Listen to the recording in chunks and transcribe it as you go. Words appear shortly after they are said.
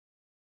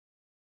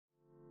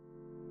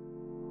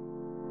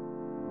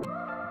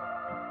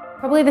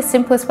Probably the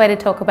simplest way to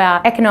talk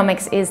about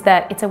economics is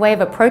that it's a way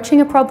of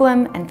approaching a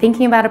problem and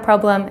thinking about a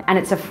problem. And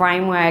it's a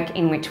framework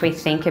in which we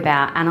think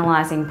about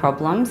analysing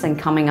problems and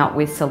coming up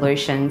with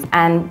solutions.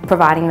 And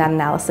providing that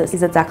analysis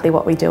is exactly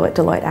what we do at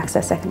Deloitte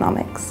Access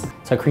Economics.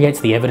 So it creates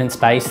the evidence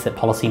base that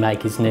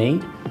policymakers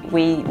need.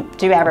 We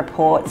do our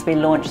reports, we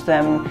launch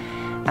them,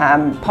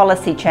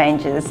 policy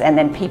changes, and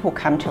then people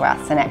come to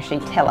us and actually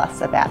tell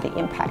us about the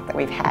impact that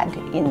we've had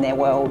in their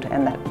world,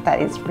 and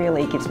that is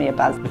really gives me a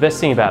buzz. The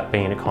best thing about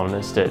being an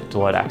economist at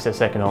Deloitte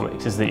Access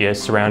Economics is that you're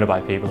surrounded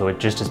by people who are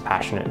just as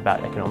passionate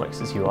about economics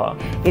as you are.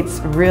 It's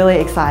really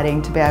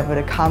exciting to be able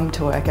to come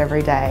to work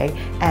every day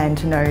and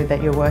to know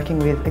that you're working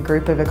with a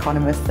group of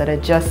economists that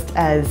are just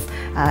as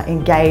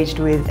engaged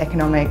with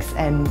economics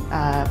and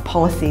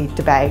policy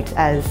debate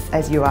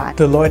as you are.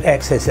 Deloitte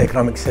Access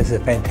Economics has a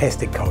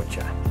fantastic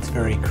culture. It's a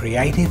very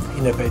creative,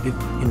 innovative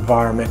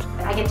environment.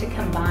 I get to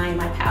combine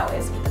my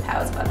powers with the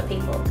powers of other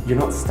people. You're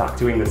not stuck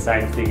doing the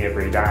same thing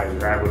every day.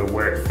 You're able to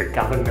work for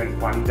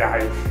government one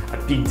day, a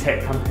big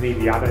tech company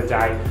the other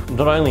day.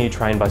 Not only are you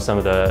trained by some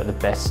of the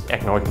best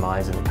economic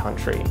minds in the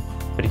country,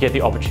 but you get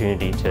the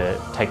opportunity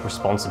to take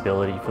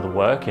responsibility for the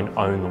work and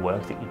own the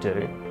work that you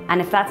do.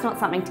 And if that's not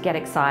something to get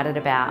excited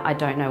about, I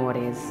don't know what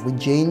is. We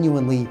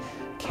genuinely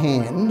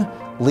can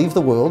leave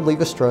the world,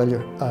 leave Australia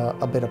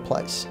a better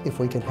place if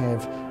we can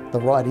have the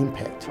right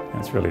impact.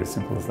 It's really as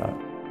simple as that.